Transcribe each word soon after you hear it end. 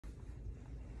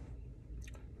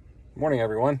Morning,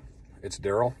 everyone. It's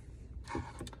Daryl.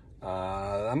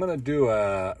 I'm going to do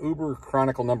a Uber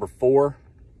Chronicle number 4,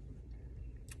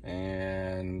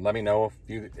 and let me know if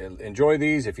you enjoy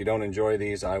these. If you don't enjoy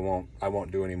these, I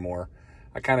won't do any more.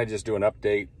 I kind of just do an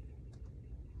update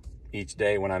each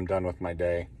day when I'm done with my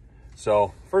day.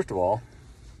 So first of all,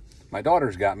 my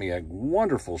daughter's got me a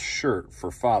wonderful shirt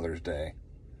for Father's Day.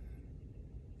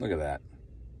 Look at that.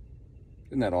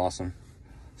 Isn't that awesome?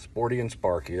 Sporty and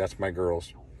sparky. That's my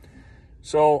girls.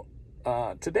 So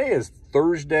today is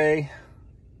Thursday,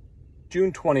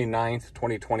 June 29th,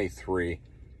 2023.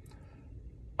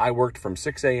 I worked from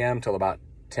 6 a.m. till about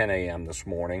 10 a.m. this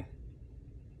morning.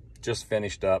 Just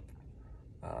finished up.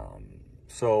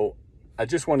 So I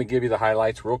just want to give you the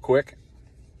highlights real quick.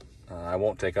 I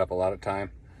won't take up a lot of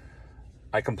time.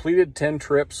 I completed 10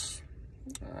 trips.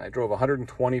 I drove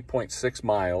 120.6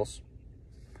 miles.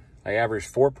 I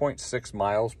averaged 4.6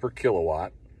 miles per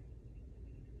kilowatt.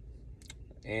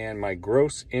 And my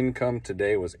gross income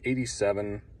today was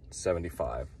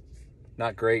 $87.75.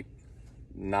 Not great,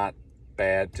 not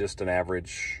bad, just an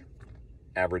average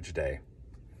day.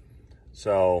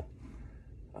 So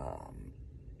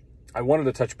I wanted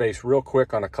to touch base real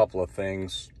quick on a couple of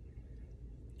things.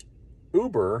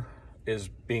 Uber is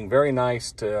being very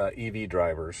nice to EV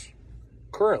drivers.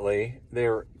 Currently,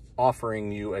 they're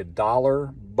offering you a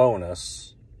 $1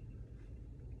 bonus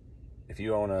if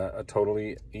you own a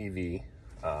totally EV.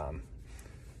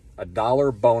 A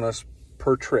 $1 bonus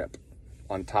per trip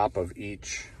on top of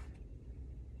each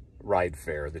ride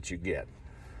fare that you get.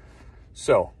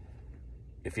 So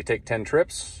if you take 10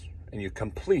 trips and you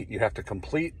have to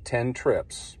complete 10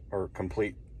 trips or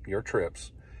complete your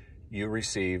trips, you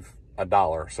receive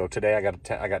 $1. So today I got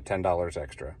 $10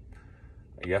 extra.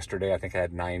 Yesterday I think I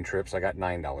had 9 trips. I got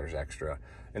 $9 extra.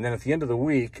 And then at the end of the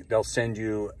week, they'll send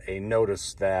you a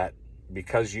notice that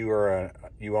because you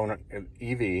own an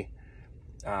EV,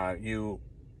 you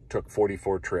took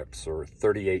 44 trips or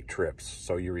 38 trips,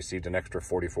 so you received an extra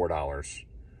 $44.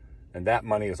 And that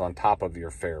money is on top of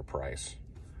your fare price.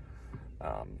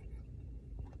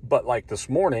 But like this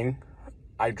morning,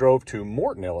 I drove to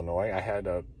Morton, Illinois. I had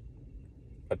a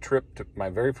trip to my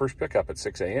very first pickup at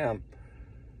 6 a.m.,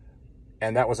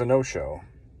 and that was a no-show.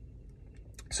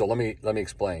 So let me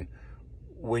explain.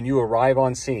 When you arrive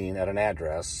on scene at an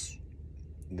address,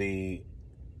 the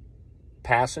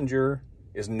passenger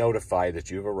is notified that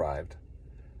you've arrived.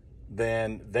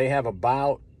 Then they have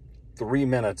about 3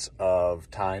 minutes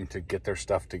of time to get their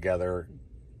stuff together,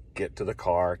 get to the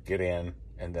car, get in,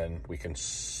 and then we can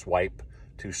swipe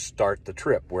to start the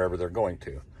trip wherever they're going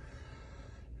to.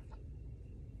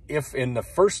 If in the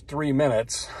first 3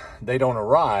 minutes they don't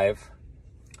arrive,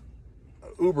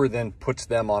 Uber then puts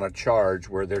them on a charge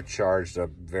where they're charged a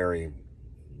very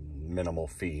minimal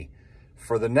fee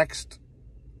for the next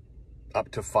up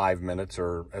to 5 minutes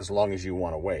or as long as you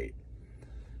want to wait.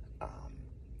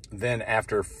 Then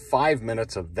after 5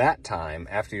 minutes of that time,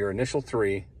 after your initial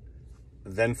 3,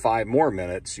 then 5 more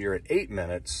minutes, you're at 8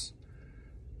 minutes,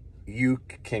 you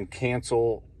can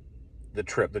cancel the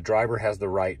trip. The driver has the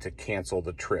right to cancel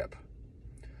the trip.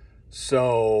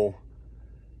 So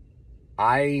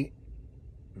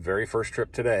very first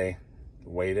trip today,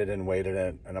 waited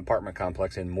at an apartment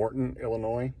complex in Morton,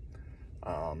 Illinois.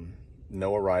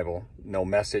 No arrival, no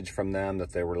message from them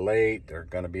that they were late. They're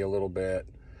going to be a little bit.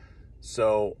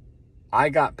 So I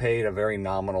got paid a very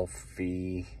nominal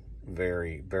fee,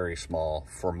 very, very small,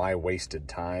 for my wasted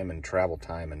time and travel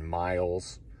time and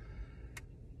miles.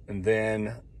 And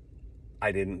then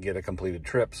I didn't get a completed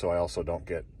trip, so I also don't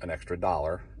get an extra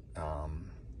 $1.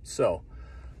 So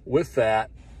with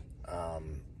that,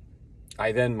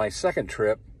 my second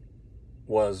trip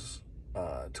was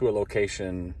to a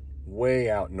location way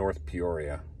out north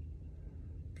Peoria.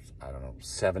 I don't know,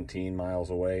 17 miles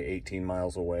away, 18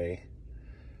 miles away.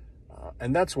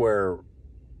 And that's where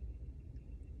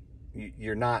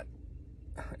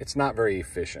it's not very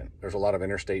efficient. There's a lot of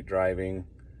interstate driving,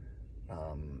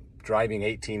 driving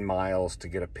 18 miles to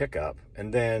get a pickup,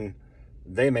 and then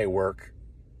they may work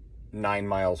 9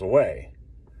 miles away.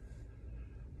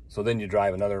 So then you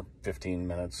drive another 15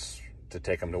 minutes to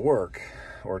take them to work,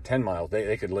 or 10 miles.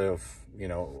 They could live,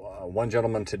 one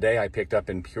gentleman today I picked up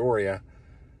in Peoria,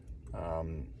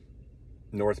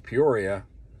 North Peoria,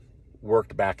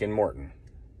 worked back in Morton,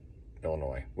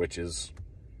 Illinois, which is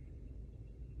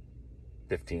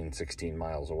 15, 16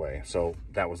 miles away. So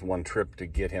that was one trip to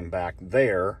get him back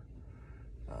there.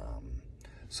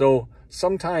 So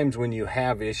sometimes when you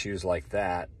have issues like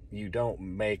that, you don't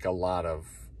make a lot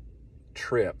of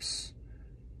trips,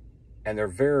 and they're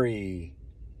very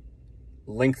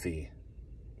lengthy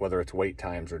whether it's wait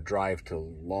times or drive to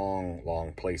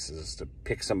long places to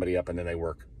pick somebody up, and then they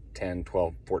work 10,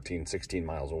 12, 14, 16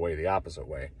 miles away the opposite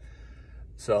way.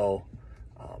 So,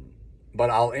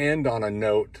 but I'll end on a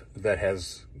note that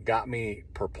has got me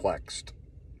perplexed,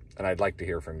 and I'd like to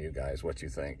hear from you guys what you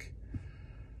think.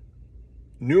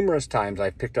 Numerous times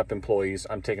I've picked up employees.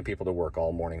 I'm taking people to work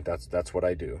all morning. That's what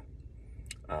I do.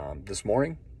 This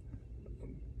morning,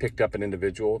 picked up an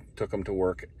individual, took them to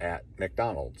work at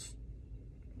McDonald's.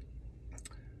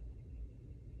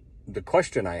 The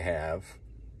question I have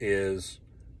is,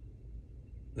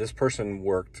 this person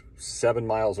worked 7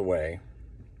 miles away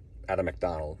at a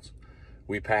McDonald's.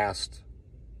 We passed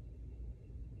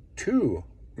 2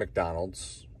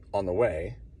 McDonald's on the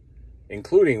way,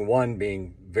 including one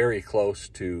being very close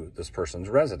to this person's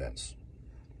residence.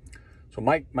 So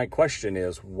my question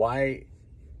is, why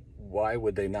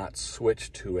would they not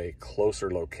switch to a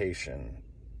closer location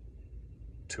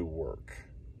to work?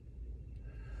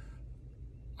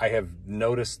 I have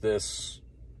noticed this.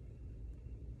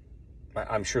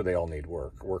 I'm sure they all need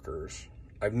workers.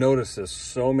 I've noticed this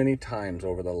so many times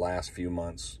over the last few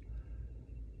months,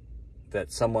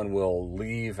 that someone will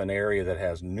leave an area that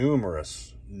has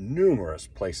numerous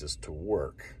places to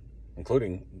work,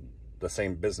 including the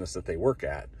same business that they work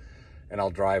at, and I'll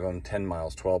drive them 10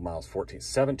 miles, 12 miles, 14,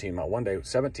 17 miles, one day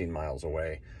 17 miles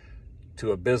away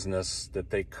to a business that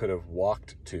they could have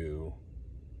walked to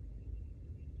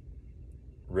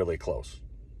really close.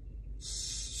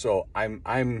 So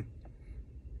I'm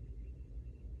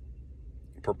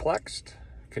perplexed,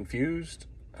 confused,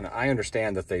 and I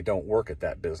understand that they don't work at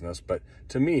that business, but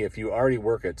to me, if you already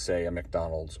work at, say, a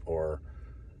McDonald's or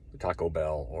Taco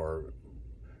Bell or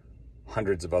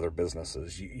hundreds of other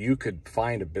businesses, you could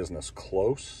find a business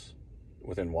close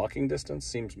within walking distance.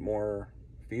 Seems more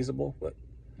feasible, but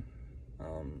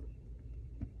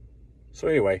so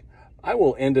anyway, I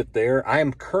will end it there. I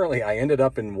ended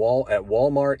up at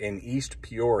Walmart in East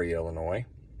Peoria, Illinois,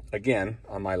 again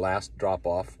on my last drop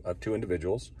off of 2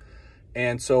 individuals,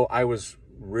 and so I was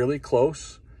really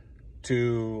close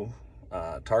to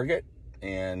Target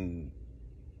and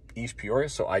East Peoria,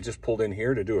 so I just pulled in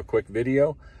here to do a quick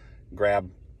video, grab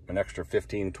an extra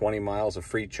 15-20 miles of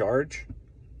free charge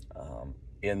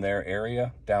in their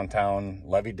area, downtown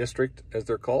Levy District as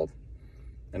they're called.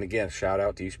 And again, shout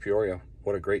out to East Peoria.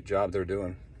 What a great job they're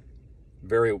doing.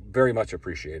 Very, very much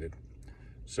appreciated.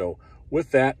 So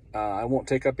with that, I won't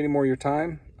take up any more of your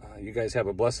time. You guys have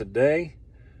a blessed day,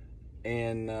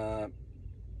 and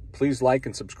please like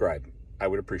and subscribe. I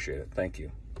would appreciate it. Thank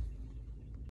you.